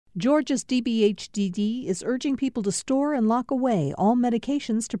Georgia's DBHDD is urging people to store and lock away all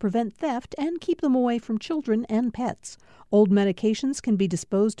medications to prevent theft and keep them away from children and pets. Old medications can be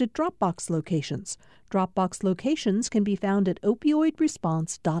disposed at Dropbox locations. Dropbox locations can be found at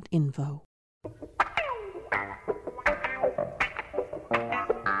opioidresponse.info.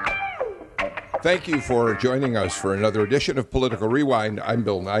 Thank you for joining us for another edition of Political Rewind. I'm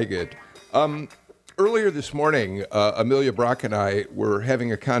Bill Nigut. Earlier this morning, Amelia Brock and I were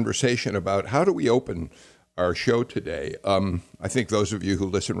having a conversation about how do we open our show today. I think those of you who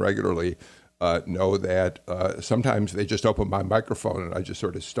listen regularly know that sometimes they just open my microphone and I just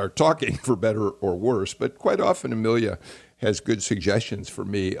sort of start talking, for better or worse. But quite often, Amelia has good suggestions for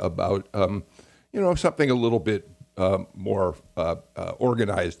me about, something a little bit more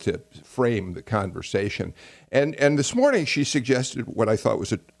organized to frame the conversation. And this morning she suggested what I thought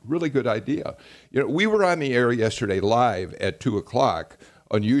was a really good idea. We were on the air yesterday live at 2:00,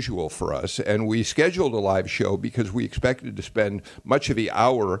 unusual for us, and we scheduled a live show because we expected to spend much of the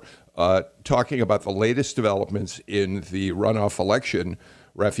hour talking about the latest developments in the runoff election,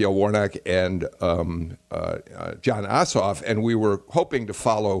 Raphael Warnock and Jon Ossoff, and we were hoping to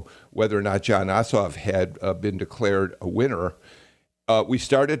follow whether or not Jon Ossoff had been declared a winner. We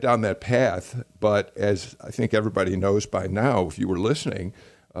started down that path, but as I think everybody knows by now, if you were listening,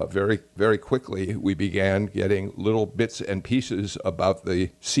 very, very quickly we began getting little bits and pieces about the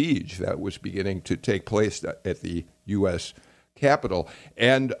siege that was beginning to take place at the U.S. Capitol.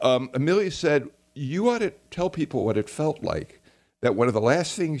 And Amelia said, you ought to tell people what it felt like that one of the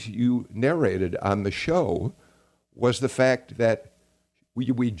last things you narrated on the show was the fact that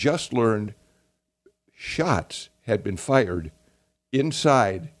we just learned shots had been fired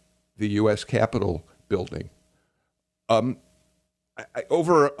inside the U.S. Capitol building.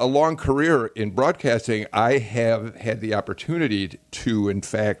 Over a long career in broadcasting, I have had the opportunity to, in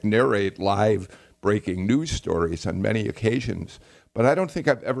fact, narrate live breaking news stories on many occasions, but I don't think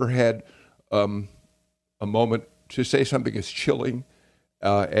I've ever had a moment to say something as chilling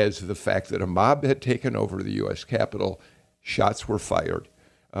as the fact that a mob had taken over the U.S. Capitol, shots were fired.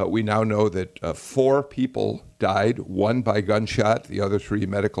 We now know that 4 people died, 1 by gunshot, the other 3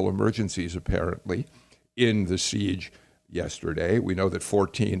 medical emergencies apparently, in the siege yesterday. We know that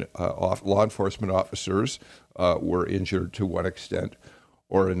 14 law enforcement officers were injured to one extent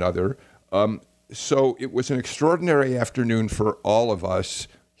or another. So it was an extraordinary afternoon for all of us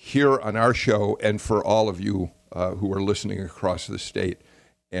here on our show and for all of you who are listening across the state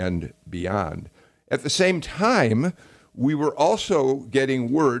and beyond. At the same time, we were also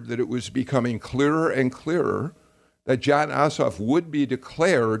getting word that it was becoming clearer and clearer that Jon Ossoff would be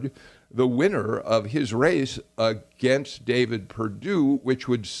declared the winner of his race against David Perdue, which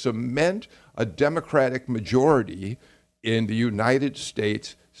would cement a Democratic majority in the United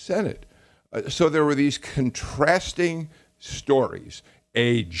States Senate. So there were these contrasting stories.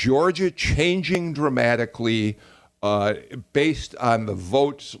 A Georgia changing dramatically based on the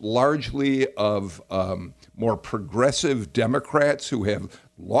votes largely of more progressive Democrats who have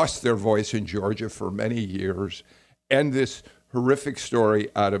lost their voice in Georgia for many years, and this horrific story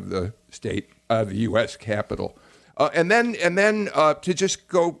out of the U.S. Capitol. And then to just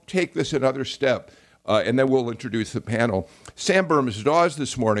go take this another step, and then we'll introduce the panel. Sam Burns-Dawes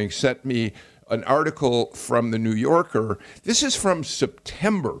this morning sent me an article from the New Yorker. This is from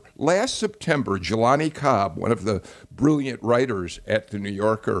September. Last September, Jelani Cobb, one of the brilliant writers at the New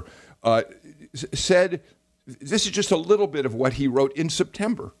Yorker, said, this is just a little bit of what he wrote in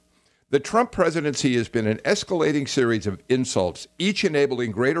September. The Trump presidency has been an escalating series of insults, each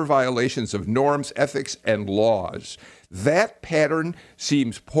enabling greater violations of norms, ethics, and laws. That pattern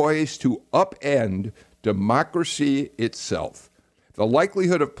seems poised to upend democracy itself. The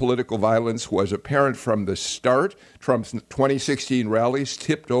likelihood of political violence was apparent from the start. Trump's 2016 rallies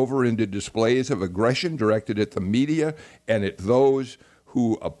tipped over into displays of aggression directed at the media and at those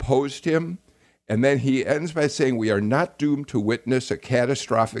who opposed him. And then he ends by saying, we are not doomed to witness a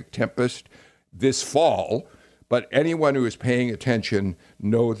catastrophic tempest this fall, but anyone who is paying attention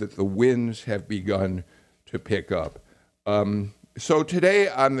know that the winds have begun to pick up. So today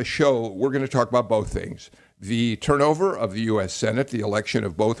on the show, we're going to talk about both things. The turnover of the U.S. Senate, the election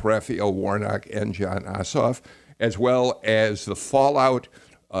of both Raphael Warnock and Jon Ossoff, as well as the fallout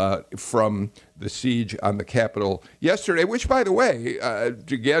from the siege on the Capitol yesterday, which, by the way,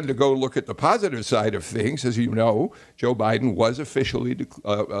 again, to go look at the positive side of things, as you know, Joe Biden was officially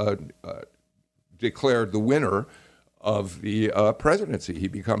declared the winner of the presidency. He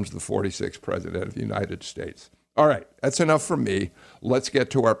becomes the 46th president of the United States. All right, that's enough from me. Let's get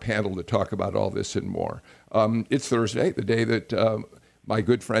to our panel to talk about all this and more. It's Thursday, the day that my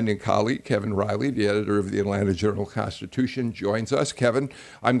good friend and colleague, Kevin Riley, the editor of the Atlanta Journal-Constitution, joins us. Kevin,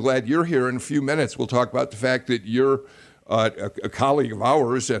 I'm glad you're here. In a few minutes, we'll talk about the fact that you're a colleague of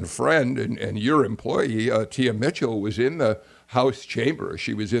ours and friend, and your employee, Tia Mitchell, was in the House chamber.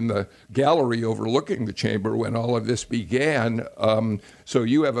 She was in the gallery overlooking the chamber when all of this began. So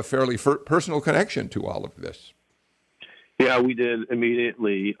you have a fairly personal connection to all of this. Yeah, we did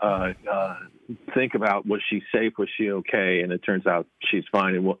immediately think about, was she safe? Was she okay? And it turns out she's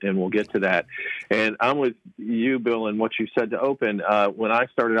fine, and we'll get to that. And I'm with you, Bill, and what you said to open. When I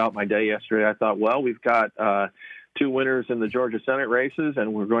started out my day yesterday, I thought, well, we've got two winners in the Georgia Senate races,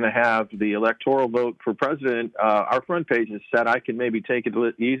 and we're going to have the electoral vote for president. Our front pages said I can maybe take it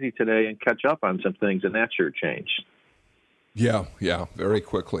easy today and catch up on some things, and that sure changed. Yeah, very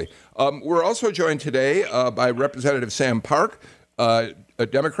quickly. We're also joined today by Representative Sam Park, a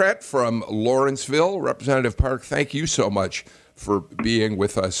Democrat from Lawrenceville. Representative Park, thank you so much for being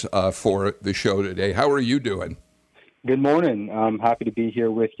with us for the show today. How are you doing? Good morning. I'm happy to be here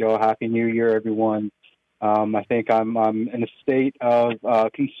with y'all. Happy New Year, everyone. I think I'm in a state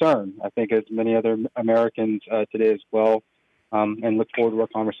of concern, I think, as many other Americans today as well, and look forward to our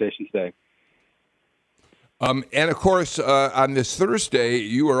conversation today. And, of course, on this Thursday,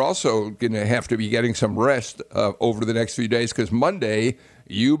 you are also going to have to be getting some rest over the next few days because Monday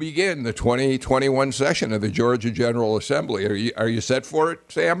you begin the 2021 session of the Georgia General Assembly. Are you set for it,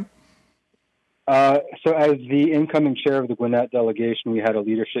 Sam? So as the incoming chair of the Gwinnett delegation, we had a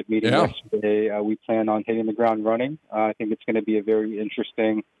leadership meeting yesterday. We plan on hitting the ground running. I think it's going to be a very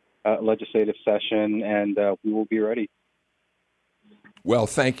interesting legislative session, and we will be ready. Well,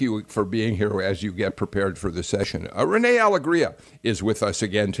 thank you for being here as you get prepared for the session. Rene Alegria is with us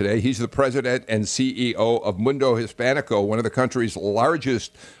again today. He's the president and CEO of Mundo Hispanico, one of the country's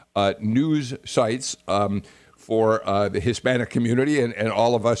largest news sites for the Hispanic community and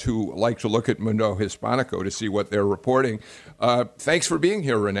all of us who like to look at Mundo Hispanico to see what they're reporting. Thanks for being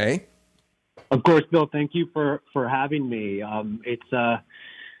here, Rene. Of course, Bill. Thank you for having me.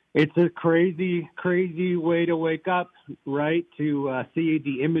 It's a crazy way to wake up, right? To see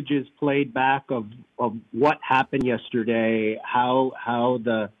the images played back of what happened yesterday, how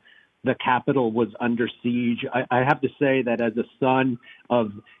the Capitol was under siege. I have to say that as a son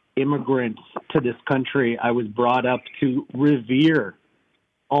of immigrants to this country, I was brought up to revere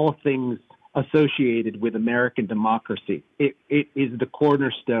all things associated with American democracy. It is the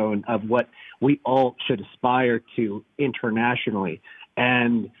cornerstone of what we all should aspire to internationally.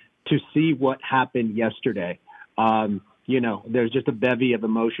 And to see what happened yesterday, there's just a bevy of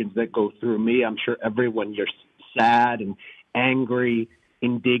emotions that go through me. I'm sure everyone, you're sad and angry,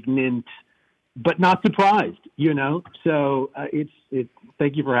 indignant, but not surprised, So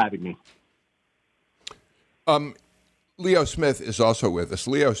thank you for having me. Leo Smith is also with us.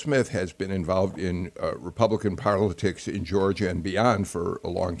 Leo Smith has been involved in Republican politics in Georgia and beyond for a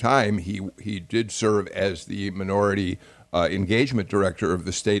long time. He did serve as the minority engagement director of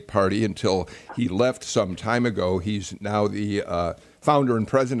the state party until he left some time ago. He's now the founder and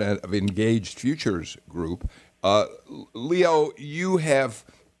president of Engaged Futures Group. Leo, you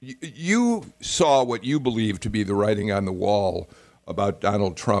saw what you believe to be the writing on the wall about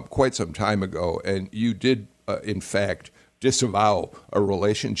Donald Trump quite some time ago, and you did, in fact, disavow a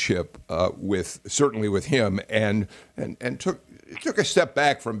relationship certainly with him, and took a step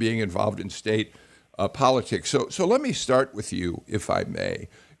back from being involved in state politics. So let me start with you, if I may.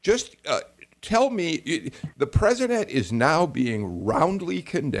 Just tell me, the president is now being roundly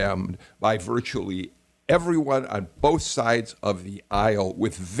condemned by virtually everyone on both sides of the aisle,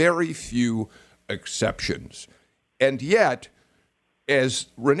 with very few exceptions. And yet, as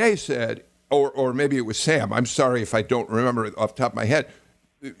Rene said, or maybe it was Sam, I'm sorry if I don't remember it off the top of my head,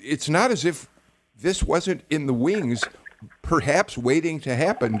 it's not as if this wasn't in the wings, perhaps waiting to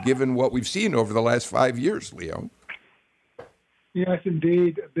happen, given what we've seen over the last 5 years, Leo. Yes,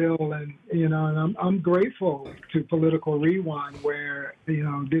 indeed, Bill, and I'm grateful to Political Rewind, where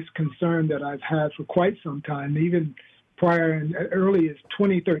this concern that I've had for quite some time, even prior and early as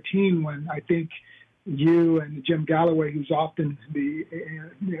 2013, when I think you and Jim Galloway, who's often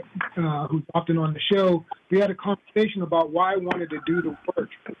on the show, we had a conversation about why I wanted to do the work,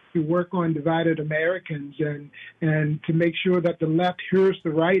 to work on divided Americans, and to make sure that the left hears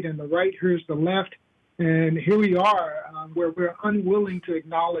the right and the right hears the left. And here we are, where we're unwilling to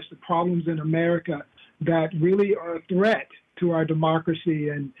acknowledge the problems in America that really are a threat to our democracy.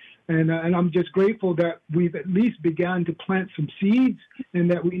 And I'm just grateful that we've at least begun to plant some seeds, and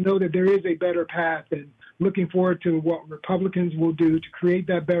that we know that there is a better path, and looking forward to what Republicans will do to create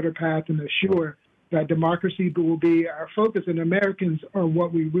that better path and assure that democracy will be our focus, and Americans are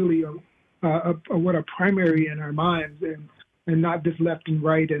what we really are what are primary in our minds, and not this left and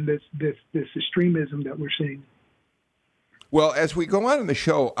right and this extremism that we're seeing. Well, as we go on in the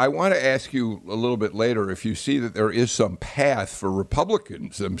show, I want to ask you a little bit later if you see that there is some path for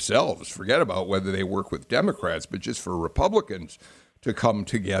Republicans themselves, forget about whether they work with Democrats, but just for Republicans to come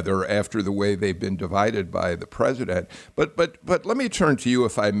together after the way they've been divided by the president. But let me turn to you,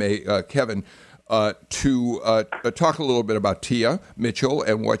 if I may, Kevin, to talk a little bit about Tia Mitchell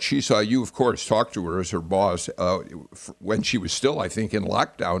and what she saw. You, of course, talked to her as her boss when she was still, I think, in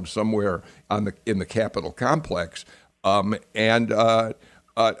lockdown somewhere in the Capitol complex. And I'll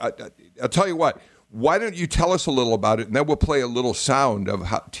tell you what, why don't you tell us a little about it, and then we'll play a little sound of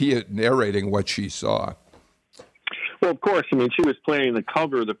Tia narrating what she saw. Well, of course, I mean, she was playing the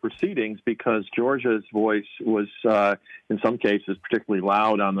cover of the proceedings because Georgia's voice was, in some cases, particularly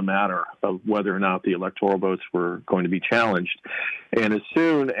loud on the matter of whether or not the electoral votes were going to be challenged. And as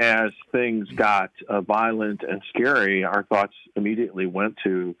soon as things got violent and scary, our thoughts immediately went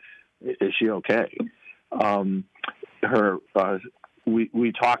to, is she okay?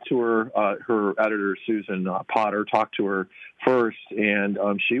 We talked to her. Her editor, Susan Potter, talked to her first, and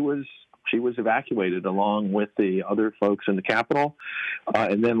she was evacuated along with the other folks in the Capitol,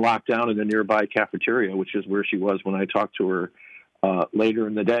 and then locked down in the nearby cafeteria, which is where she was when I talked to her later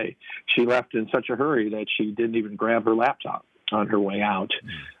in the day. She left in such a hurry that she didn't even grab her laptop on her way out,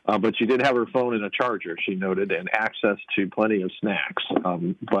 but she did have her phone and a charger, she noted, and access to plenty of snacks.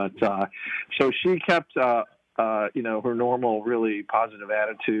 So she kept her normal, really positive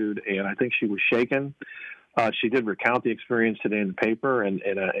attitude, and I think she was shaken. She did recount the experience today in the paper and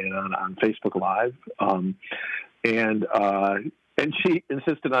on Facebook Live, and she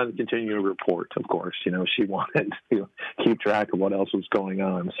insisted on continuing to report. Of course, she wanted to keep track of what else was going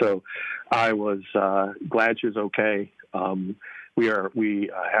on. So I was glad she was okay. We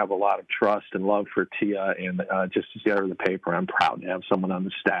have a lot of trust and love for Tia, and just to see her in the paper, I'm proud to have someone on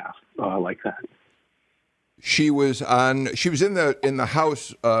the staff like that. She was in the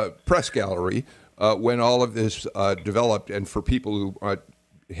House press gallery when all of this developed. And for people who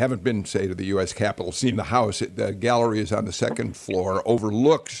haven't been, say, to the U.S. Capitol, seen the House, the gallery is on the second floor,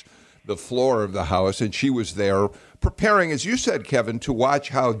 overlooks the floor of the House, and she was there preparing, as you said, Kevin, to watch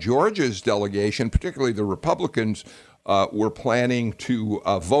how Georgia's delegation, particularly the Republicans, were planning to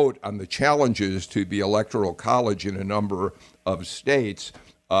vote on the challenges to the Electoral College in a number of states.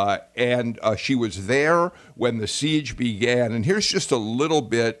 And she was there when the siege began. And here's just a little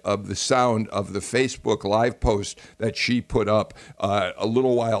bit of the sound of the Facebook Live post that she put up a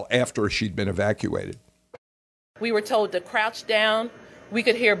little while after she'd been evacuated. We were told to crouch down. We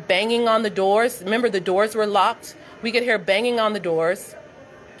could hear banging on the doors. Remember, the doors were locked. We could hear banging on the doors.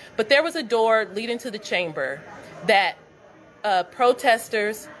 But there was a door leading to the chamber that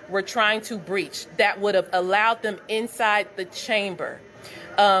protesters were trying to breach that would have allowed them inside the chamber.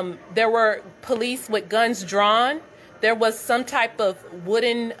 There were police with guns drawn. There was some type of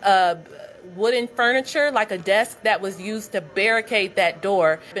wooden furniture, like a desk, that was used to barricade that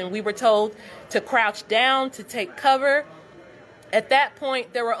door. And we were told to crouch down, to take cover. At that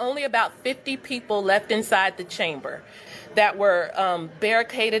point, there were only about 50 people left inside the chamber that were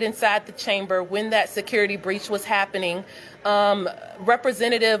barricaded inside the chamber when that security breach was happening.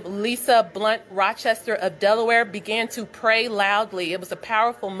 Representative Lisa Blunt Rochester of Delaware began to pray loudly. It was a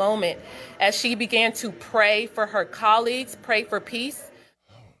powerful moment as she began to pray for her colleagues, pray for peace.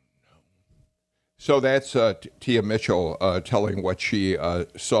 So that's Tia Mitchell telling what she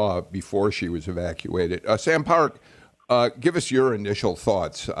saw before she was evacuated. Sam Park, give us your initial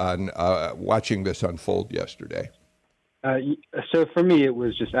thoughts on watching this unfold yesterday. So for me, it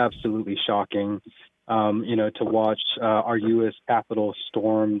was just absolutely shocking, to watch our U.S. Capitol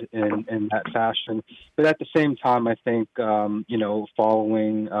stormed in that fashion. But at the same time, I think,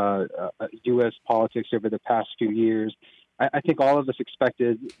 following U.S. politics over the past few years, I think all of us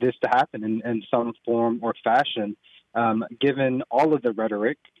expected this to happen in some form or fashion, given all of the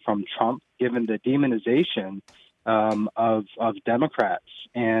rhetoric from Trump, given the demonization of Democrats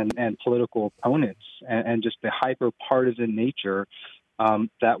and political opponents, and just the hyper-partisan nature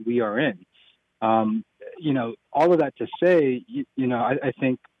that we are in. All of that to say, I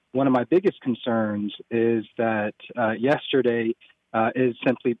think one of my biggest concerns is that yesterday is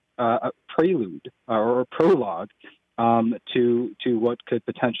simply a prelude or a prologue to what could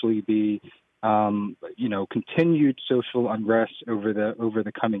potentially be, continued social unrest over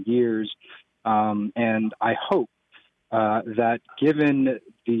the coming years. And I hope that given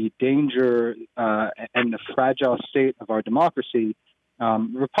the danger and the fragile state of our democracy,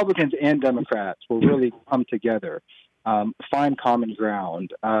 Republicans and Democrats will really come together, find common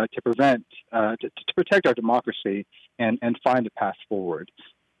ground to protect our democracy and find a path forward.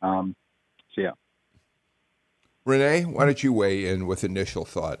 Yeah. Rene, why don't you weigh in with initial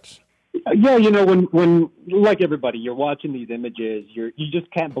thoughts? Yeah, when like everybody, you're watching these images, you just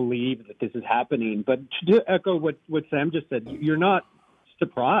can't believe that this is happening. But to echo what Sam just said, you're not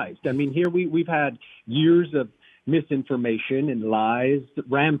surprised. I mean, here we've had years of misinformation and lies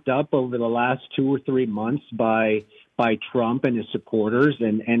ramped up over the last 2 or 3 months by Trump and his supporters,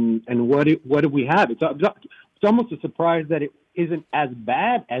 and what do we have? It's almost a surprise that it isn't as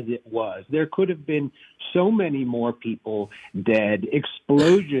bad as it was. There could have been so many more people dead,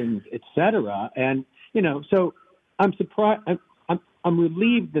 explosions, etc. And so I'm surprised. I'm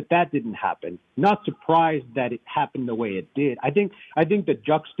relieved that didn't happen. Not surprised that it happened the way it did. I think the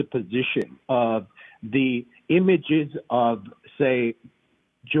juxtaposition of the images of, say,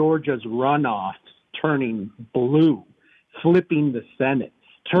 Georgia's runoffs turning blue, flipping the Senate,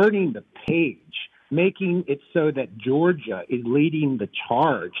 turning the page, making it so that Georgia is leading the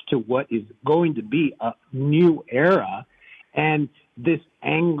charge to what is going to be a new era, and this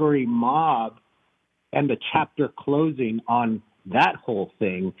angry mob and the chapter closing on that whole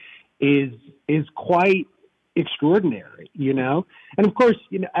thing is quite extraordinary, And of course,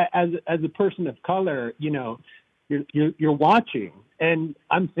 as a person of color, you're watching, and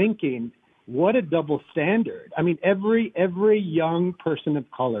I'm thinking, what a double standard. I mean, every young person of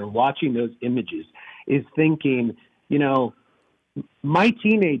color watching those images is thinking, my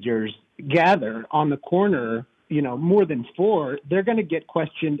teenagers gathered on the corner, more than 4, they're going to get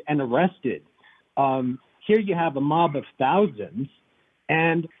questioned and arrested. Here you have a mob of thousands,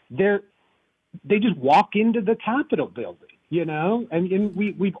 and they just walk into the Capitol building, and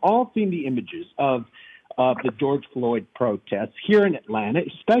we've all seen the images of the George Floyd protests here in Atlanta,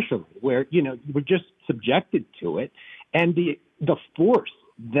 especially where, we're just subjected to it. And the force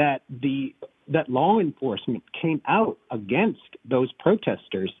that law enforcement came out against those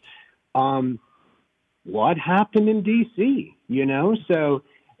protesters. What happened in D.C., So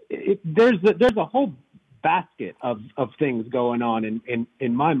there's a whole basket of things going on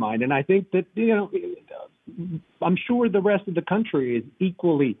in my mind. And I think that, I'm sure the rest of the country is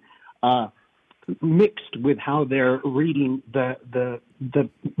equally mixed with how they're reading the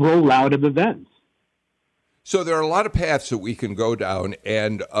rollout of events. So there are a lot of paths that we can go down,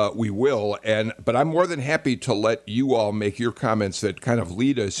 and we will. But I'm more than happy to let you all make your comments that kind of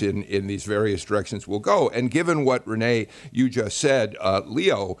lead us in these various directions we'll go. And given what, Rene, you just said,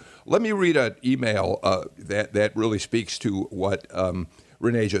 Leo, let me read an email that really speaks to what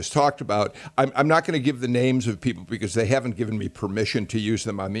Rene just talked about. I'm not going to give the names of people because they haven't given me permission to use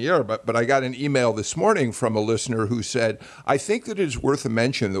them on the air, but I got an email this morning from a listener who said, I think that it is worth a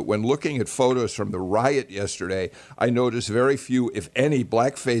mention that when looking at photos from the riot yesterday, I noticed very few, if any,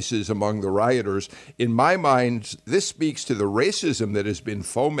 black faces among the rioters. In my mind, this speaks to the racism that has been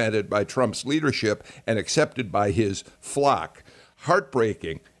fomented by Trump's leadership and accepted by his flock.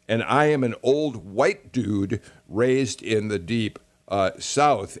 Heartbreaking. And I am an old white dude raised in the deep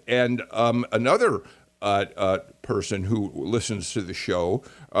South. And another person who listens to the show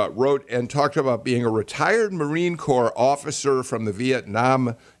wrote and talked about being a retired Marine Corps officer from the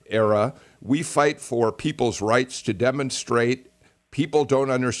Vietnam era. We fight for people's rights to demonstrate. People don't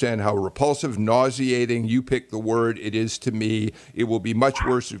understand how repulsive, nauseating, you pick the word, it is to me. It will be much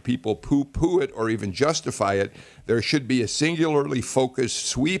worse if people poo-poo it or even justify it. There should be a singularly focused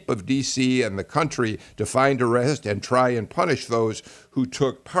sweep of D.C. and the country to find, arrest, and try and punish those who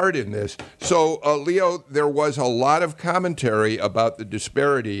took part in this. So, Leo, there was a lot of commentary about the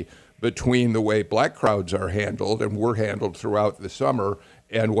disparity between the way black crowds are handled and were handled throughout the summer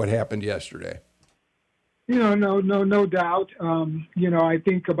and what happened yesterday. No doubt. I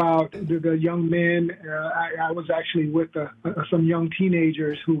think about the young men. I was actually with some young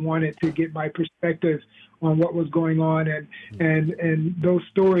teenagers who wanted to get my perspective on what was going on, and those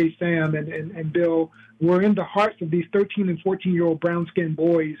stories, Sam and Bill, were in the hearts of these 13 and 14-year-old brown-skinned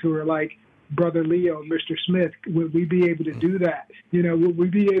boys who are like, Brother Leo, Mr. Smith, would we be able to do that? Would we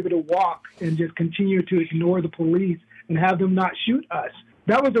be able to walk and just continue to ignore the police and have them not shoot us?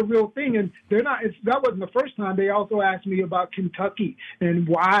 That was a real thing, and that wasn't the first time. They also asked me about Kentucky and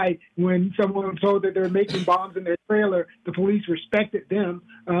why, when someone told that they're making bombs in their trailer, the police respected them,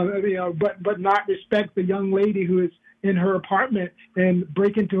 but not respect the young lady who is in her apartment and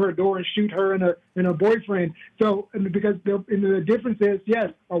break into her door and shoot her and her boyfriend. So, because the difference is, yes,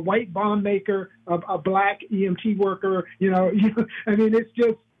 a white bomb maker, a black EMT worker. It's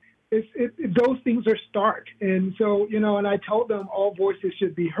just. those things are stark. And so, and I told them all voices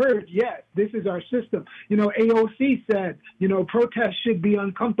should be heard. Yes, this is our system. AOC said, protests should be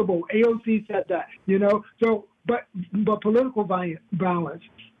uncomfortable. AOC said that, so, but political violence.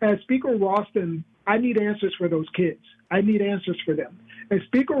 As Speaker Ralston, I need answers for those kids. I need answers for them. As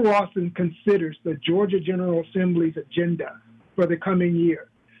Speaker Ralston considers the Georgia General Assembly's agenda for the coming year,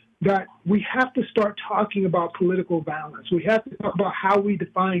 that we have to start talking about political violence. We have to talk about how we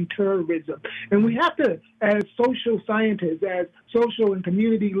define terrorism. And we have to, as social scientists, as social and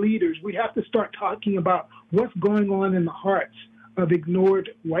community leaders, we have to start talking about what's going on in the hearts of ignored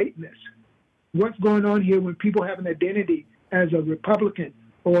whiteness. What's going on here when people have an identity as a Republican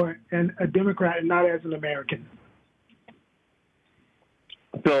or a Democrat and not as an American?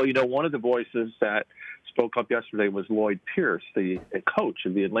 Bill, one of the voices that spoke up yesterday was Lloyd Pierce, the coach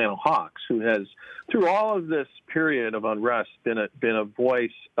of the Atlanta Hawks, who has, through all of this period of unrest, been a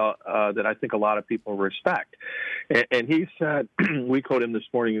voice that I think a lot of people respect. And he said, we quote him this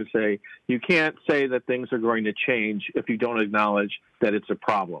morning and say, you can't say that things are going to change if you don't acknowledge that it's a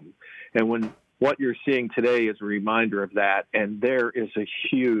problem. And when what you're seeing today is a reminder of that, and there is a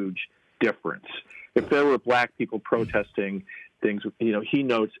huge difference. If there were black people protesting things, he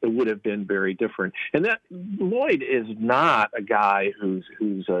notes it would have been very different. And that Lloyd is not a guy who's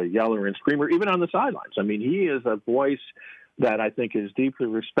a yeller and screamer, even on the sidelines. I mean, he is a voice that I think is deeply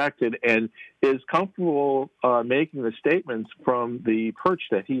respected and is comfortable making the statements from the perch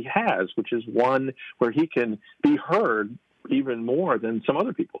that he has, which is one where he can be heard even more than some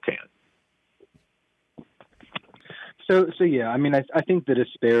other people can. So yeah, I mean, I think the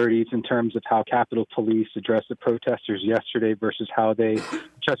disparities in terms of how Capitol Police addressed the protesters yesterday versus how they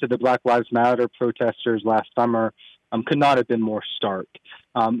addressed the Black Lives Matter protesters last summer could not have been more stark.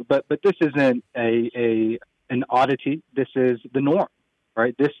 But this isn't an oddity. This is the norm,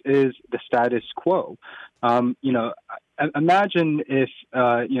 right? This is the status quo. Imagine if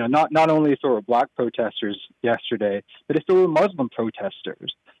not only if there were black protesters yesterday, but if there were Muslim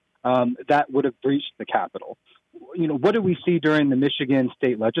protesters that would have breached the Capitol. What did we see during the Michigan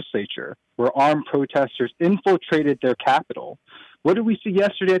state legislature where armed protesters infiltrated their capital? What did we see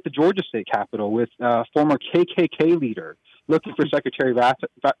yesterday at the Georgia state capitol with former KKK leader looking for Secretary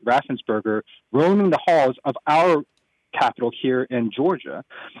Raffensperger roaming the halls of our capital here in Georgia?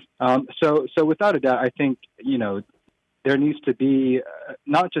 So without a doubt, I think, there needs to be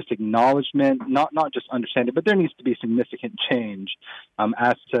not just acknowledgement, not just understanding, but there needs to be significant change to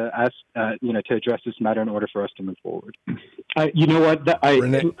address this matter in order for us to move forward. You know what?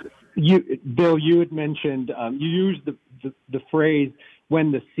 Bill, you had mentioned you used the phrase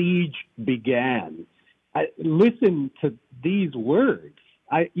 "when the siege began." Listen to these words.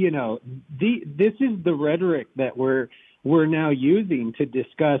 This is the rhetoric that we're now using to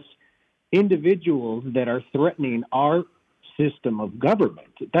discuss individuals that are threatening our system of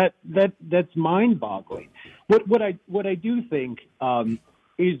government. That's mind-boggling. What I do think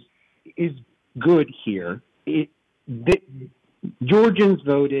is good here. Georgians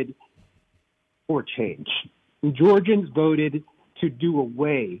voted for change. Georgians voted to do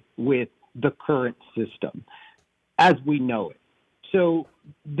away with the current system as we know it. So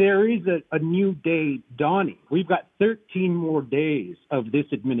there is a new day dawning. We've got 13 more days of this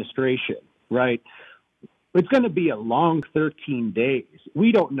administration, right? It's going to be a long 13 days.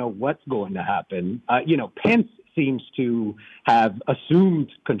 We don't know what's going to happen. Pence seems to have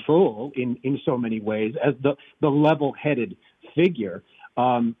assumed control in so many ways as the level-headed figure.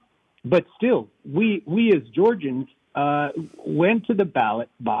 But still, we as Georgians went to the ballot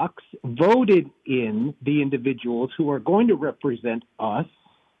box, voted in the individuals who are going to represent us,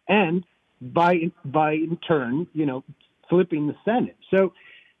 and by in turn, flipping the Senate. So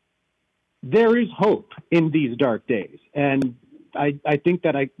there is hope in these dark days, and I think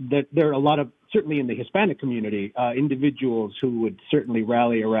that there are a lot of, certainly in the Hispanic community, individuals who would certainly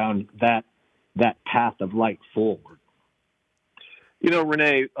rally around that path of light forward.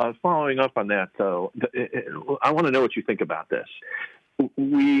 Rene, following up on that, though, I want to know what you think about this.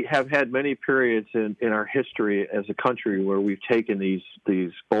 We have had many periods in our history as a country where we've taken these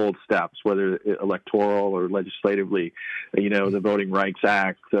bold steps, whether electoral or legislatively, the Voting Rights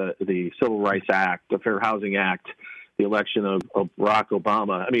Act, the Civil Rights Act, the Fair Housing Act, the election of Barack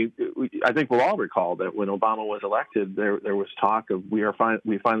Obama. I mean, I think we'll all recall that when Obama was elected, there was talk of we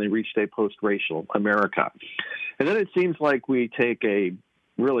finally reached a post-racial America. And then it seems like we take a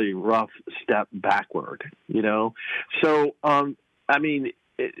really rough step backward, So,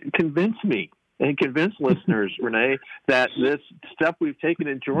 convince me and convince listeners, Rene, that this step we've taken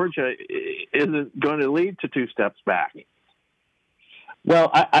in Georgia isn't going to lead to two steps back.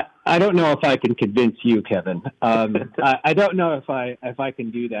 Well, I don't know if I can convince you, Kevin. I don't know if I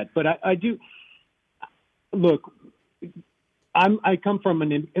can do that, but I do. Look, I come from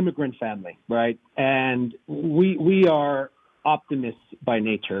an immigrant family, right? And we are optimists by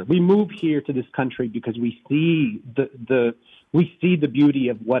nature. We move here to this country because we see the beauty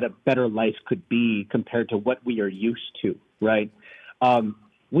of what a better life could be compared to what we are used to, right?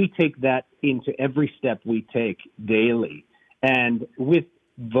 We take that into every step we take daily. And with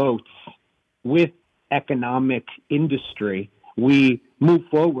votes, with economic industry, we move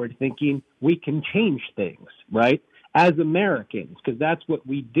forward thinking we can change things, right? As Americans, because that's what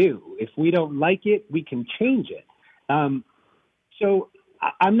we do. If we don't like it, we can change it. So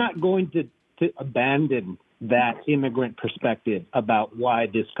I'm not going to abandon that immigrant perspective about why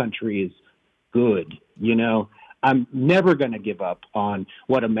this country is good. You know, I'm never going to give up on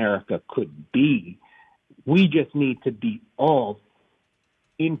what America could be. We just need to be all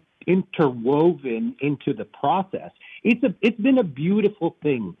interwoven into the process. It's been a beautiful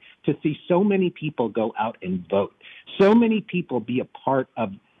thing to see so many people go out and vote, so many people be a part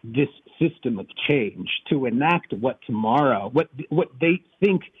of this system of change to enact what they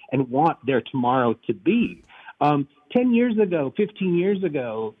think and want their tomorrow to be. 10 years ago, 15 years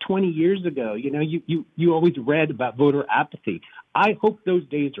ago, 20 years ago, you always read about voter apathy. I hope those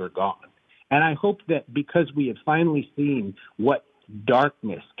days are gone. And I hope that because we have finally seen what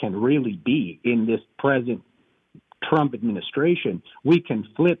darkness can really be in this present Trump administration, we can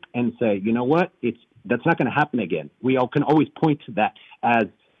flip and say, you know what, that's not going to happen again. We all can always point to that as,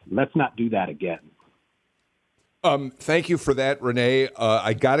 let's not do that again. Thank you for that, Rene.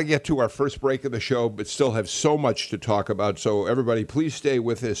 I got to get to our first break of the show, but still have so much to talk about. So everybody, please stay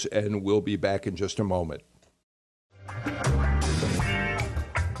with us, and we'll be back in just a moment.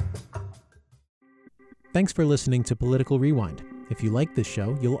 Thanks for listening to Political Rewind. If you like this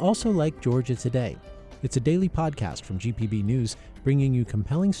show, you'll also like Georgia Today. It's a daily podcast from GPB News, bringing you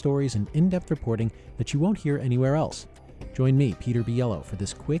compelling stories and in-depth reporting that you won't hear anywhere else. Join me, Peter Biello, for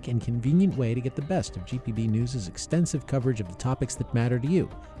this quick and convenient way to get the best of GPB News' extensive coverage of the topics that matter to you,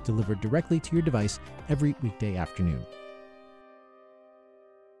 delivered directly to your device every weekday afternoon.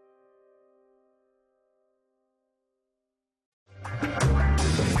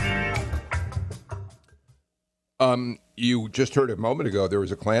 You just heard a moment ago there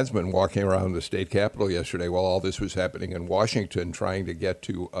was a Klansman walking around the state capitol yesterday while all this was happening in Washington, trying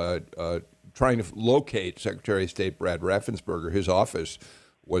to locate Secretary of State Brad Raffensperger. His office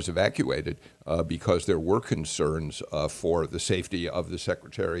was evacuated because there were concerns for the safety of the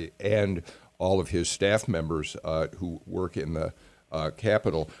secretary and all of his staff members who work in the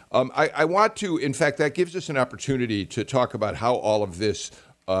Capitol. I want to, in fact, that gives us an opportunity to talk about how all of this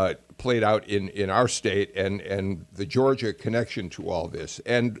played out in our state and the Georgia connection to all this.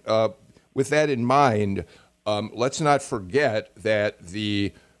 And with that in mind, let's not forget that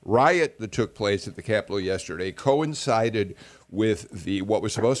the riot that took place at the Capitol yesterday coincided with what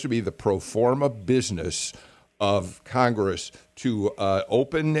was supposed to be the pro forma business of Congress to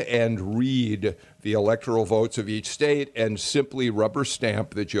open and read the electoral votes of each state and simply rubber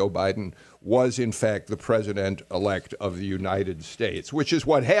stamp that Joe Biden was, in fact, the president-elect of the United States, which is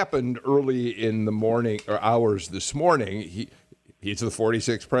what happened early in the morning or hours this morning. He's the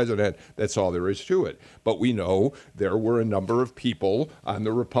 46th president. That's all there is to it. But we know there were a number of people on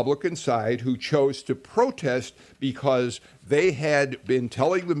the Republican side who chose to protest because they had been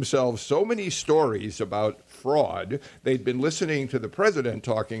telling themselves so many stories about fraud. They'd been listening to the president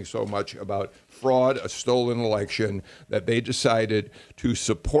talking so much about fraud, a stolen election, that they decided to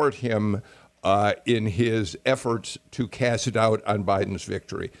support him in his efforts to cast doubt on Biden's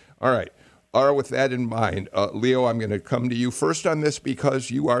victory. All right. With that in mind, Leo, I'm going to come to you first on this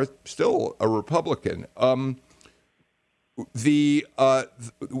because you are still a Republican. They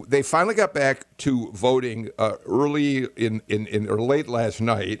finally got back to voting early or late last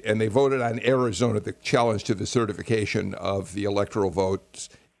night, and they voted on Arizona, the challenge to the certification of the electoral votes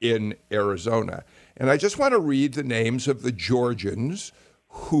in Arizona. And I just want to read the names of the Georgians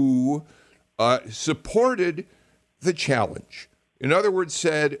who supported the challenge. In other words,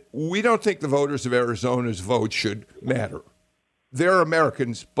 said, we don't think the voters of Arizona's vote should matter. They're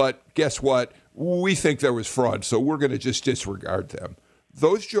Americans, but guess what? We think there was fraud, so we're going to just disregard them.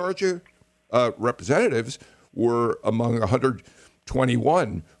 Those Georgia representatives were among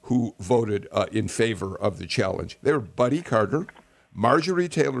 121 who voted in favor of the challenge. They were Buddy Carter, Marjorie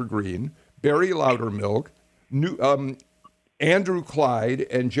Taylor Greene, Barry Loudermilk, Andrew Clyde,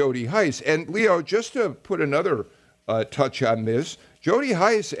 and Jody Heiss. And Leo, just to put another touch on this, Jody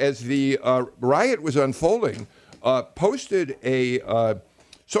Heiss, as the riot was unfolding, posted a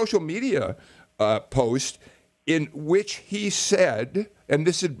social media post in which he said, and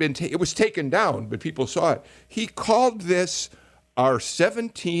this had been, it was taken down, but people saw it. He called this our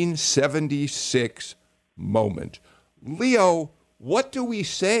 1776 moment. Leo, what do we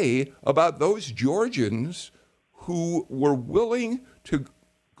say about those Georgians who were willing to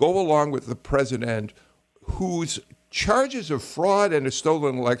go along with the president whose charges of fraud and a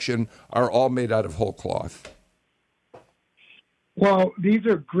stolen election are all made out of whole cloth? Well, these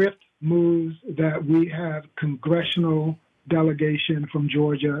are grift moves that we have congressional delegation from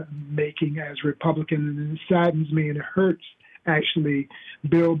Georgia making as Republican, and it saddens me and it hurts, actually,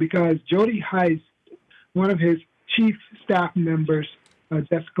 Bill, because Jody Heist, one of his chief staff members,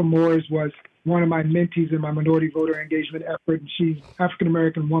 Jessica Moores, was one of my mentees in my minority voter engagement effort, and she's an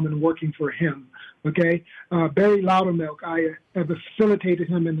African-American woman working for him, okay? Barry Loudermilk, I have facilitated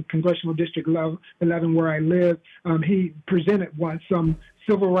him in the Congressional District 11 where I live. He presented once some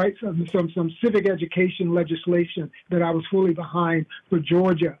civil rights, some civic education legislation that I was fully behind for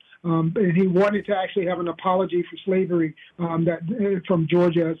Georgia. And he wanted to actually have an apology for slavery from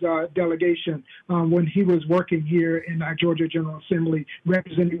Georgia's delegation when he was working here in our Georgia General Assembly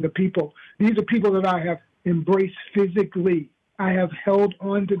representing the people. These are people that I have embraced physically. I have held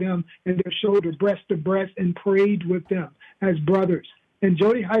on to them in their shoulder, breast to breast, and prayed with them as brothers. And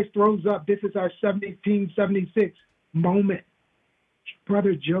Jody Heist throws up, this is our 1776 moment.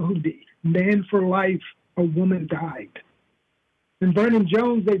 Brother Jody, man for life, a woman died. And Vernon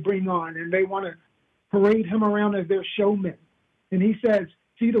Jones they bring on, and they want to parade him around as their showman. And he says,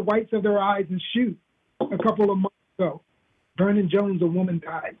 see the whites of their eyes and shoot. A couple of months ago, Vernon Jones, a woman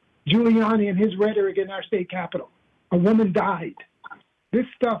died. Giuliani and his rhetoric in our state capitol, a woman died. This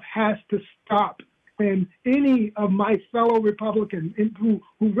stuff has to stop. And any of my fellow Republicans who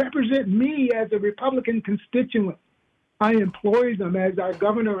represent me as a Republican constituent, I employ them as our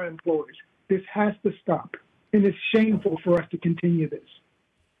governor employs. This has to stop. And it's shameful for us to continue this.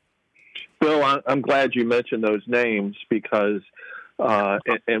 Bill, I'm glad you mentioned those names because,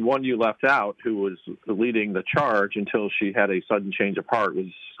 and one you left out who was leading the charge until she had a sudden change of heart was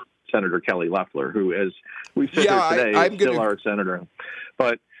Senator Kelly Loeffler, who, as we said here today, is still our senator.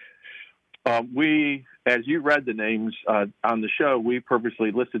 But we, as you read the names on the show, we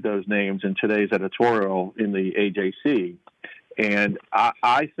purposely listed those names in today's editorial in the AJC. And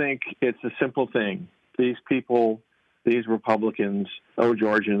I think it's a simple thing. These people, these Republicans, owe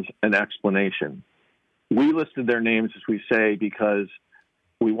Georgians an explanation. We listed their names, as we say, because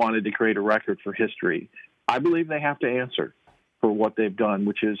we wanted to create a record for history. I believe they have to answer for what they've done,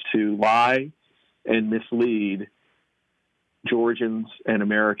 which is to lie and mislead Georgians and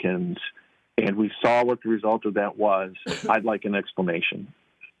Americans. And we saw what the result of that was. I'd like an explanation.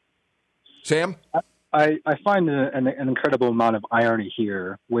 Sam? I find an incredible amount of irony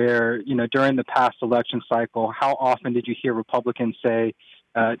here where, during the past election cycle, how often did you hear Republicans say,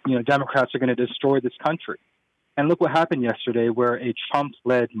 Democrats are going to destroy this country? And look what happened yesterday where a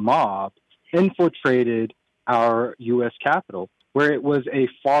Trump-led mob infiltrated our U.S. Capitol, where it was a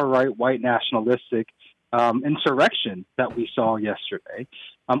far-right white nationalistic insurrection that we saw yesterday.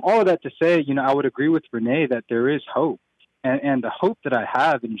 All of that to say, I would agree with Rene that there is hope. And the hope that I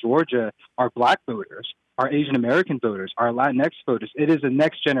have in Georgia are Black voters, our Asian American voters, our Latinx voters. It is the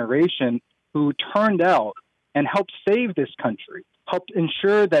next generation who turned out and helped save this country, helped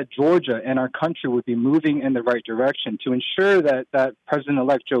ensure that Georgia and our country would be moving in the right direction, to ensure that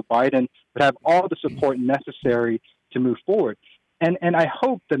President-elect Joe Biden would have all the support necessary to move forward. And I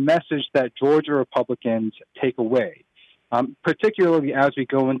hope the message that Georgia Republicans take away, particularly as we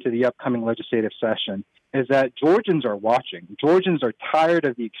go into the upcoming legislative session, is that Georgians are watching. Georgians are tired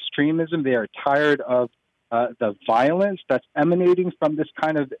of the extremism. They are tired of the violence that's emanating from this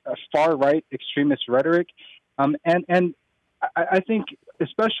kind of far-right extremist rhetoric. And I think,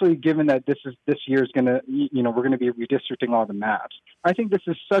 especially given that this year is going to, we're going to be redistricting all the maps, I think this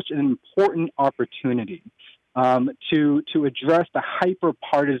is such an important opportunity to address the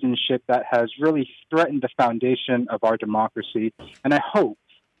hyper-partisanship that has really threatened the foundation of our democracy. And I hope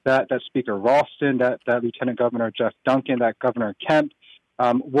that Speaker Ralston, that Lieutenant Governor Jeff Duncan, that Governor Kemp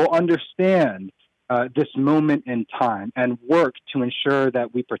will understand this moment in time and work to ensure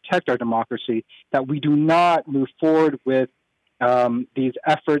that we protect our democracy, that we do not move forward with these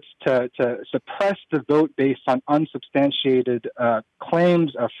efforts to suppress the vote based on unsubstantiated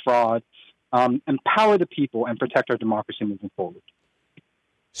claims of fraud, empower the people, and protect our democracy moving forward.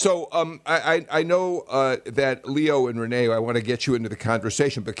 So I know that Leo and Rene, I want to get you into the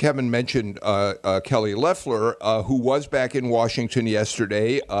conversation, but Kevin mentioned Kelly Loeffler, who was back in Washington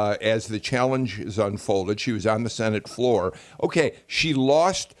yesterday as the challenge is unfolded. She was on the Senate floor. Okay, she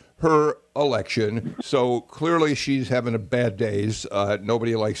lost her election, so clearly she's having a bad days.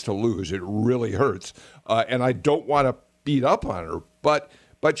 Nobody likes to lose. It really hurts. And I don't want to beat up on her,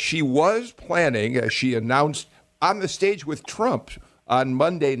 but she was planning, as she announced on the stage with Trump on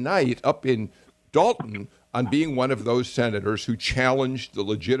Monday night up in Dalton, on being one of those senators who challenged the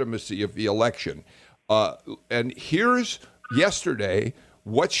legitimacy of the election. And here's yesterday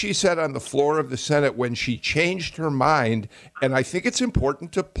what she said on the floor of the Senate when she changed her mind. And I think it's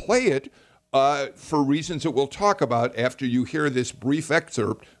important to play it for reasons that we'll talk about after you hear this brief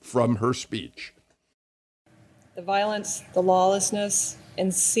excerpt from her speech. The violence, the lawlessness,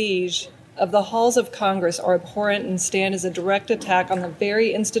 and siege of the halls of Congress are abhorrent and stand as a direct attack on the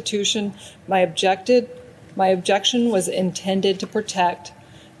very institution my objection was intended to protect,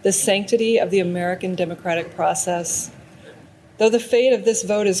 the sanctity of the American democratic process. Though the fate of this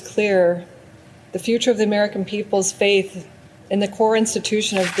vote is clear, the future of the American people's faith in the core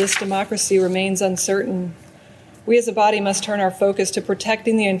institution of this democracy remains uncertain. We as a body must turn our focus to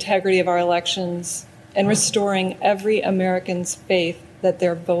protecting the integrity of our elections and restoring every American's faith that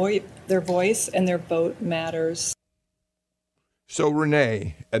their voice and their vote matters. So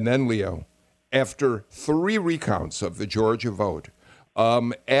Rene, and then Leo, after 3 recounts of the Georgia vote,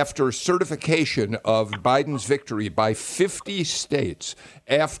 after certification of Biden's victory by 50 states,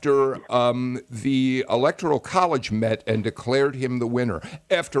 after the Electoral College met and declared him the winner,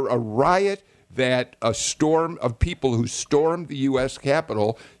 after a riot that a storm of people who stormed the U.S.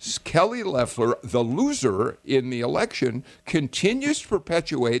 Capitol, Kelly Loeffler, the loser in the election, continues to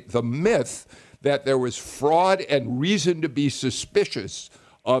perpetuate the myth that there was fraud and reason to be suspicious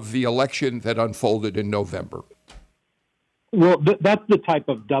of the election that unfolded in November. Well, that's the type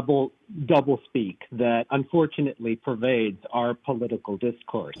of double speak that unfortunately pervades our political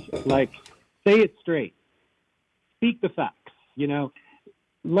discourse. Like, say it straight, speak the facts. You know,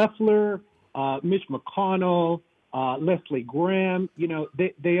 Loeffler, Mitch McConnell, Leslie Graham, you know,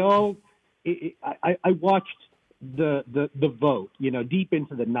 they all. I watched the vote, you know, deep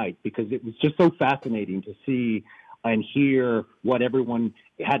into the night because it was just so fascinating to see and hear what everyone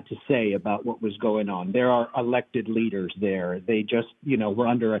had to say about what was going on. There are elected leaders there. They just, you know, were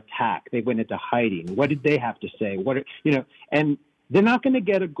under attack. They went into hiding. What did they have to say? And they're not going to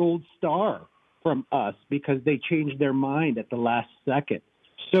get a gold star from us because they changed their mind at the last second.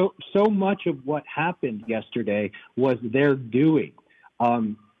 So much of what happened yesterday was their doing.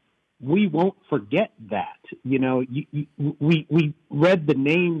 We won't forget that. You know, we read the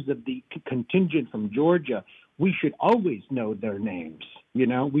names of the contingent from Georgia. We should always know their names. You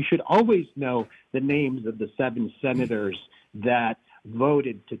know, we should always know the names of the 7 senators that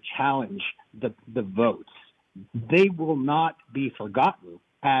voted to challenge the votes. They will not be forgotten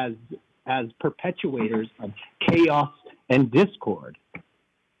as perpetuators of chaos and discord.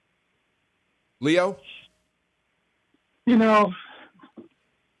 Leo? You know,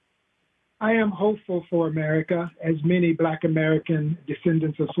 I am hopeful for America, as many Black American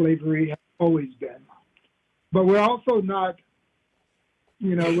descendants of slavery have always been. But we're also not,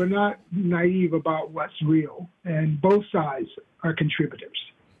 you know, we're not naive about what's real. And both sides are contributors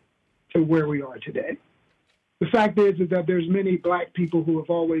to where we are today. The fact is that there's many Black people who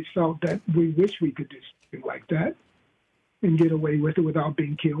have always felt that we wish we could do something like that and get away with it without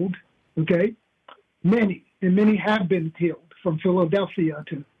being killed, okay? Many have been killed, from Philadelphia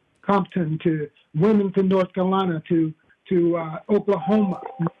to Compton to Wilmington, North Carolina to Oklahoma,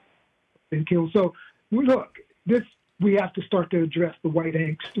 been killed. So look, we have to start to address the white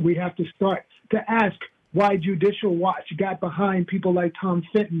angst. We have to start to ask why Judicial Watch got behind people like Tom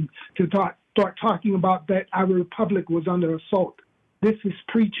Fenton to start talking about that our republic was under assault. This is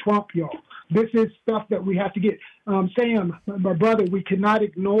pre-Trump, y'all. This is stuff that we have to get. Sam, my brother, we cannot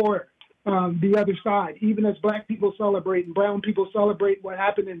ignore the other side. Even as Black people celebrate and brown people celebrate what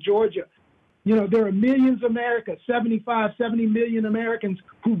happened in Georgia, you know, there are millions of Americans, 70 million Americans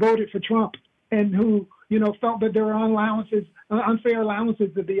who voted for Trump and who, you know, felt that there were unfair allowances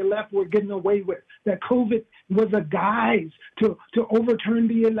that the left were getting away with, that COVID was a guise to overturn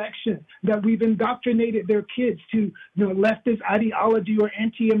the election, that we've indoctrinated their kids to, you know, leftist ideology or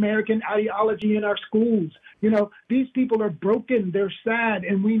anti-American ideology in our schools. You know, these people are broken, they're sad,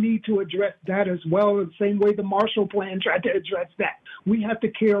 and we need to address that as well, the same way the Marshall Plan tried to address that. We have to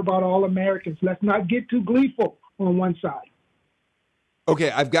care about all Americans. Let's not get too gleeful on one side.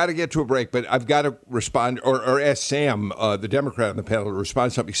 Okay, I've got to get to a break, but I've got to respond or ask Sam, the Democrat on the panel, to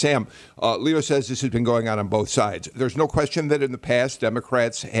respond to something. Sam, Leo says this has been going on both sides. There's no question that in the past,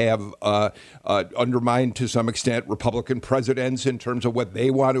 Democrats have undermined to some extent Republican presidents in terms of what they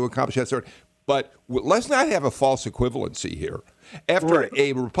want to accomplish. That sort. But let's not have a false equivalency here. After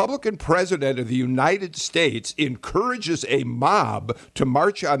a Republican president of the United States encourages a mob to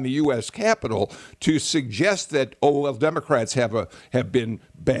march on the U.S. Capitol to suggest that, Democrats have been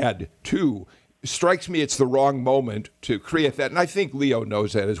bad too, strikes me it's the wrong moment to create that. And I think Leo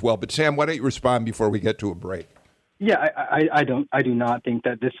knows that as well. But Sam, why don't you respond before we get to a break? Yeah, I do not think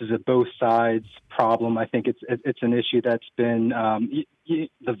that this is a both sides problem. I think it's an issue that's been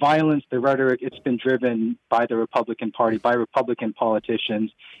the violence, the rhetoric. It's been driven by the Republican Party, by Republican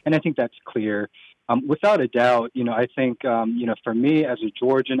politicians, and I think that's clear. Without a doubt, I think for me as a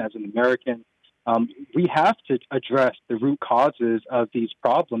Georgian, as an American, we have to address the root causes of these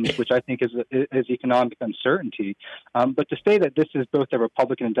problems, which I think is economic uncertainty. But to say that this is both a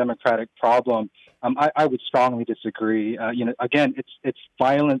Republican and Democratic problem, I would strongly disagree. Again, it's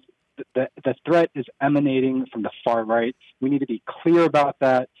violence. The threat is emanating from the far right. We need to be clear about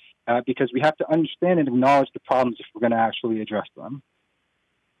that because we have to understand and acknowledge the problems if we're going to actually address them.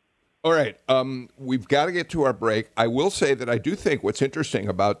 All right. We've got to get to our break. I will say that I do think what's interesting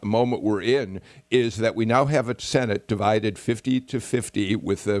about the moment we're in is that we now have a Senate divided 50-50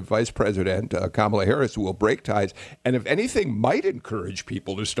 with the Vice President, Kamala Harris, who will break ties. And if anything might encourage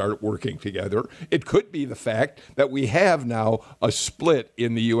people to start working together, it could be the fact that we have now a split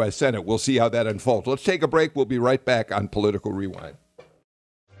in the U.S. Senate. We'll see how that unfolds. Let's take a break. We'll be right back on Political Rewind.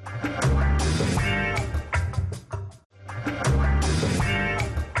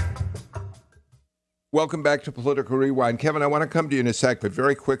 Welcome back to Political Rewind. Kevin, I want to come to you in a sec, but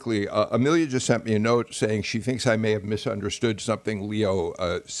very quickly, Amelia just sent me a note saying she thinks I may have misunderstood something Leo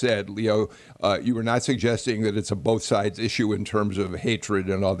said. Leo, you were not suggesting that it's a both sides issue in terms of hatred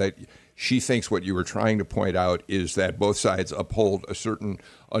and all that. She thinks what you were trying to point out is that both sides uphold a certain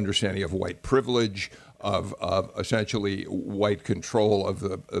understanding of white privilege, of essentially white control of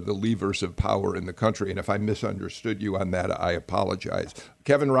the levers of power in the country. And if I misunderstood you on that, I apologize.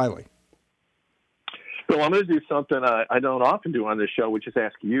 Kevin Riley. Well, I'm going to do something I don't often do on this show, which is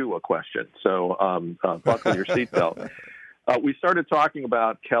ask you a question. So buckle your seatbelt. We started talking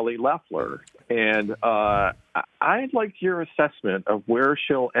about Kelly Loeffler, and I'd like your assessment of where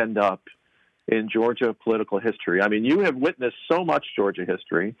she'll end up in Georgia political history. I mean, you have witnessed so much Georgia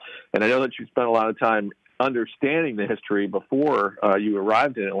history, and I know that you spent a lot of time understanding the history before you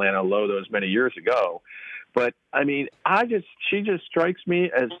arrived in Atlanta, although those many years ago. But, I mean, she just strikes me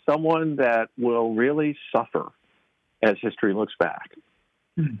as someone that will really suffer as history looks back.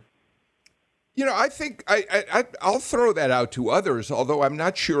 I think I'll throw that out to others, although I'm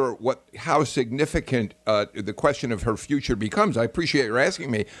not sure how significant the question of her future becomes. I appreciate your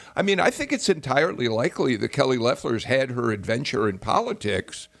asking me. I mean, I think it's entirely likely that Kelly Loeffler's had her adventure in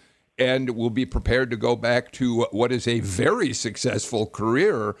politics and will be prepared to go back to what is a very successful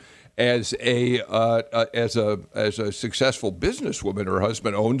career as a successful businesswoman. Her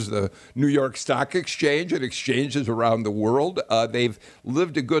husband owns the New York Stock Exchange and exchanges around the world. They've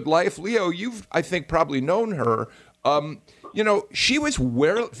lived a good life. Leo, you've, I think, probably known her. She was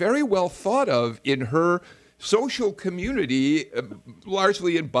very well thought of in her social community,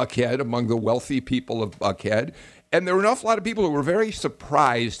 largely in Buckhead, among the wealthy people of Buckhead. And there were an awful lot of people who were very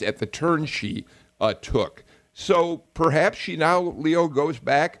surprised at the turn she took. So perhaps she now, Leo, goes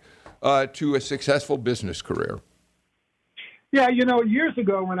back to a successful business career. Yeah, years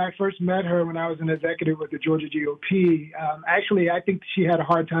ago when I first met her, when I was an executive with the Georgia GOP, actually I think she had a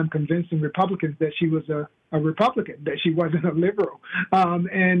hard time convincing Republicans that she was a Republican, that she wasn't a liberal.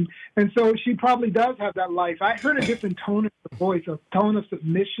 And so she probably does have that life. I heard a different tone in her voice, a tone of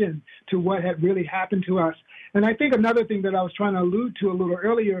submission to what had really happened to us. And I think another thing that I was trying to allude to a little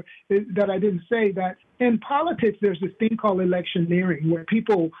earlier is that I didn't say, that in politics, there's this thing called electioneering, where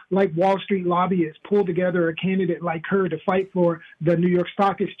people like Wall Street lobbyists pull together a candidate like her to fight for the New York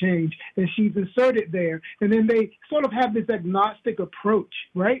Stock Exchange, and she's inserted there. And then they sort of have this agnostic approach,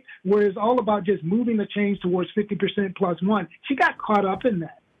 right, where it's all about just moving the change towards 50% plus one. She got caught up in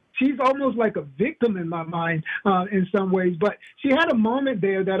that. She's almost like a victim in my mind in some ways. But she had a moment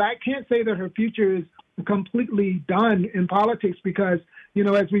there that I can't say that her future is completely done in politics, because,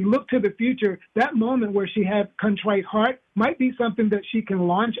 as we look to the future, that moment where she had contrite heart might be something that she can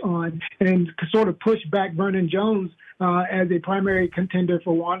launch on and sort of push back Vernon Jones as a primary contender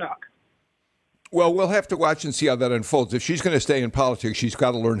for Warnock. Well, we'll have to watch and see how that unfolds. If she's going to stay in politics, she's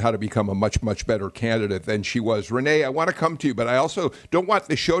got to learn how to become a much, much better candidate than she was. Rene, I want to come to you, but I also don't want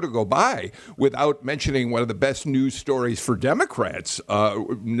the show to go by without mentioning one of the best news stories for Democrats,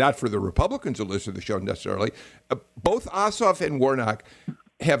 not for the Republicans who listen to the show necessarily. Both Ossoff and Warnock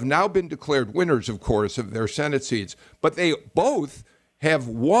have now been declared winners, of course, of their Senate seats, but they both have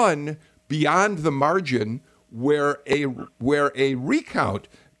won beyond the margin where a recount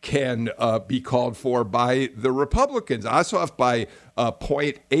can be called for by the Republicans. Ossoff by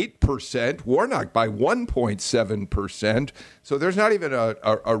 0.8%, Warnock by 1.7%. So there's not even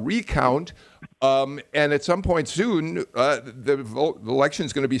a recount. And at some point soon, the election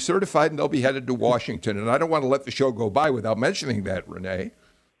is going to be certified and they'll be headed to Washington. And I don't want to let the show go by without mentioning that, Rene.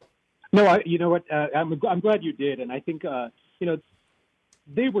 No, you know what? I'm glad you did. And I think,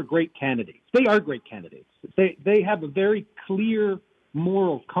 they were great candidates. They are great candidates. They have a very clear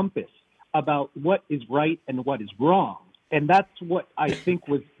moral compass about what is right and what is wrong. And that's what I think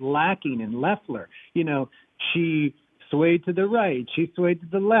was lacking in Loeffler. She swayed to the right, she swayed to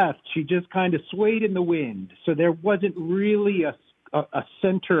the left, she just kind of swayed in the wind. So there wasn't really a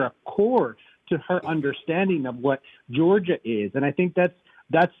center, a core to her understanding of what Georgia is. And I think that's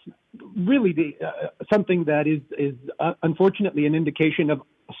really something that is unfortunately an indication of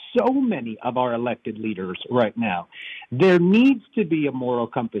so many of our elected leaders right now. There needs to be a moral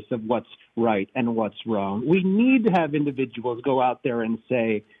compass of what's right and what's wrong. We need to have individuals go out there and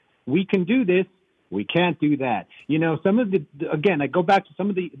say, we can do this, we can't do that. Some of I go back to some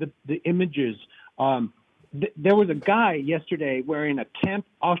of the images. There was a guy yesterday wearing a Camp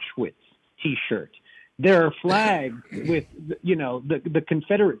Auschwitz T-shirt. There are flags with, the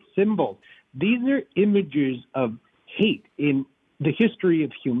Confederate symbol. These are images of hate in the history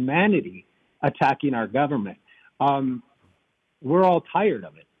of humanity attacking our government. We're all tired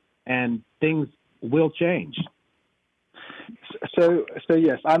of it, and things will change. So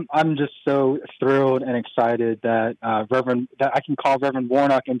yes, I'm just so thrilled and excited that that I can call Reverend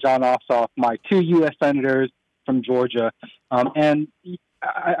Warnock and Jon Ossoff my two U.S. senators from Georgia, and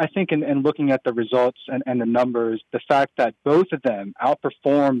I think in looking at the results and the numbers, the fact that both of them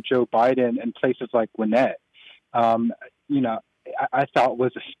outperformed Joe Biden in places like Gwinnett, I thought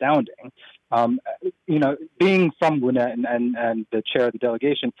was astounding. Being from Gwinnett and the chair of the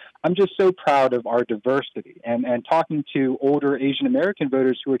delegation, I'm just so proud of our diversity. And talking to older Asian American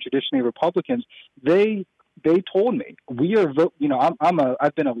voters who are traditionally Republicans, they told me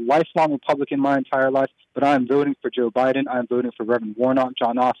I've been a lifelong Republican my entire life, but I'm voting for Joe Biden. I'm voting for Reverend Warnock,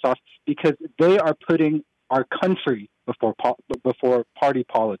 Jon Ossoff, because they are putting our country before party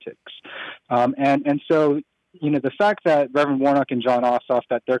politics. And so, the fact that Reverend Warnock and Jon Ossoff,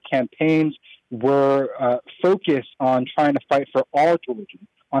 that their campaigns were focused on trying to fight for all Georgians,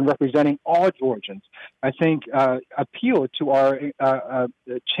 on representing all Georgians, I think appealed to our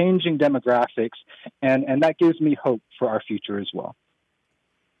changing demographics, and that gives me hope for our future as well.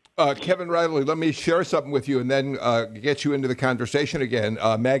 Kevin Riley, let me share something with you and then get you into the conversation again.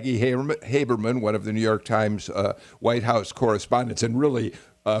 Maggie Haberman, one of the New York Times White House correspondents, and really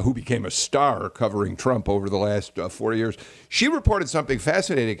who became a star covering Trump over the last 4 years, she reported something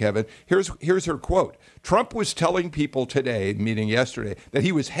fascinating, Kevin. Here's her quote. Trump was telling people today, meaning yesterday, that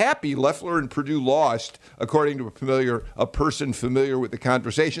he was happy Loeffler and Perdue lost, according to a person familiar with the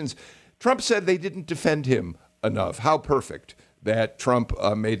conversations. Trump said they didn't defend him enough. How perfect that Trump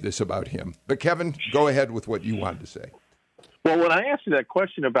made this about him. But Kevin, go ahead with what you wanted to say. Well, when I asked you that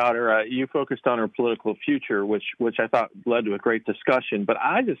question about her, you focused on her political future, which I thought led to a great discussion. But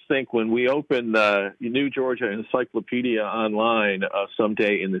I just think when we open the New Georgia Encyclopedia online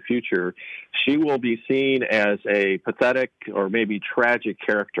someday in the future, she will be seen as a pathetic or maybe tragic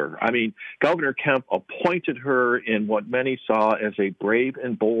character. I mean, Governor Kemp appointed her in what many saw as a brave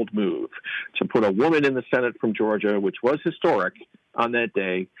and bold move to put a woman in the Senate from Georgia, which was historic on that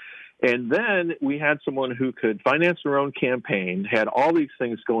day. And then we had someone who could finance her own campaign, had all these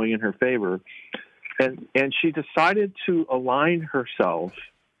things going in her favor, and she decided to align herself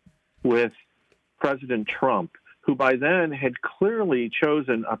with President Trump, who by then had clearly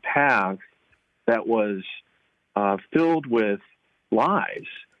chosen a path that was filled with lies.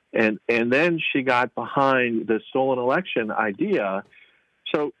 And then she got behind the stolen election idea.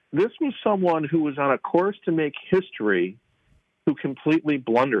 So this was someone who was on a course to make history, who completely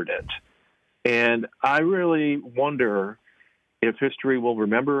blundered it. And I really wonder if history will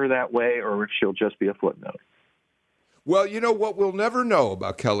remember her that way or if she'll just be a footnote. Well, what we'll never know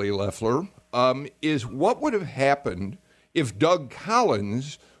about Kelly Loeffler is what would have happened if Doug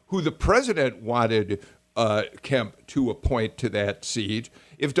Collins, who the president wanted Kemp to a point to that seat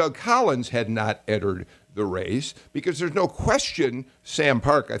if Doug Collins had not entered the race, because there's no question, Sam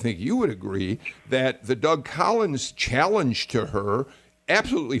Park, I think you would agree, that the Doug Collins challenge to her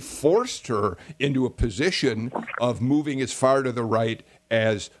absolutely forced her into a position of moving as far to the right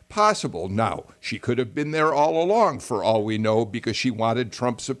as possible. Now, she could have been there all along, for all we know, because she wanted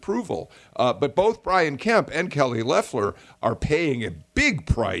Trump's approval. But both Brian Kemp and Kelly Loeffler are paying a big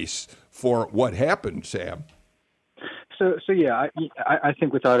price for what happened, Sam. So yeah, I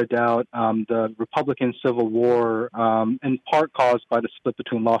think without a doubt, the Republican Civil War, in part caused by the split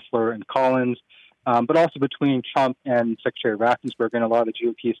between Loeffler and Collins, but also between Trump and Secretary Raffensperger and a lot of the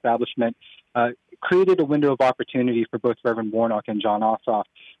GOP establishment, created a window of opportunity for both Reverend Warnock and Jon Ossoff.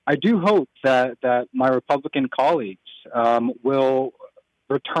 I do hope that my Republican colleagues will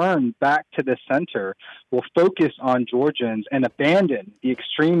return back to the center, will focus on Georgians and abandon the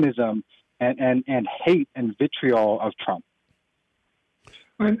extremism and hate and vitriol of Trump.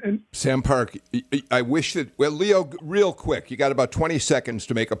 And Sam Park, I wish that, well, Leo, real quick, you got about 20 seconds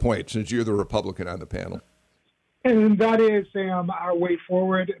to make a point since you're the Republican on the panel. And that is, Sam, our way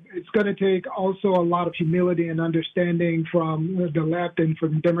forward. It's going to take also a lot of humility and understanding from the left and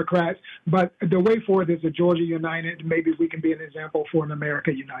from Democrats. But the way forward is a Georgia united. Maybe we can be an example for an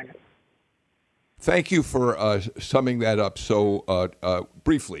America united. Thank you for summing that up so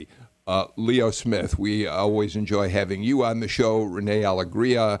briefly. Leo Smith, we always enjoy having you on the show. Rene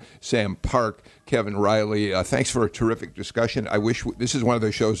Alegria, Sam Park, Kevin Riley. Thanks for a terrific discussion. I wish this is one of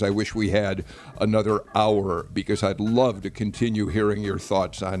those shows I wish we had another hour, because I'd love to continue hearing your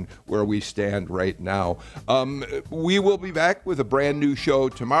thoughts on where we stand right now. We will be back with a brand new show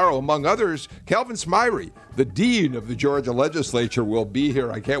tomorrow. Among others, Calvin Smyre, the dean of the Georgia legislature, will be here.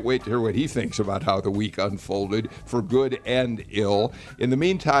 I can't wait to hear what he thinks about how the week unfolded, for good and ill. In the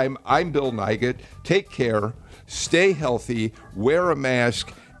meantime, I'm Bill Nigut. Take care, stay healthy, wear a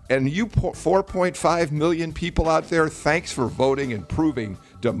mask, and you 4.5 million people out there, thanks for voting and proving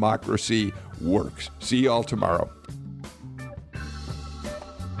democracy works. See you all tomorrow.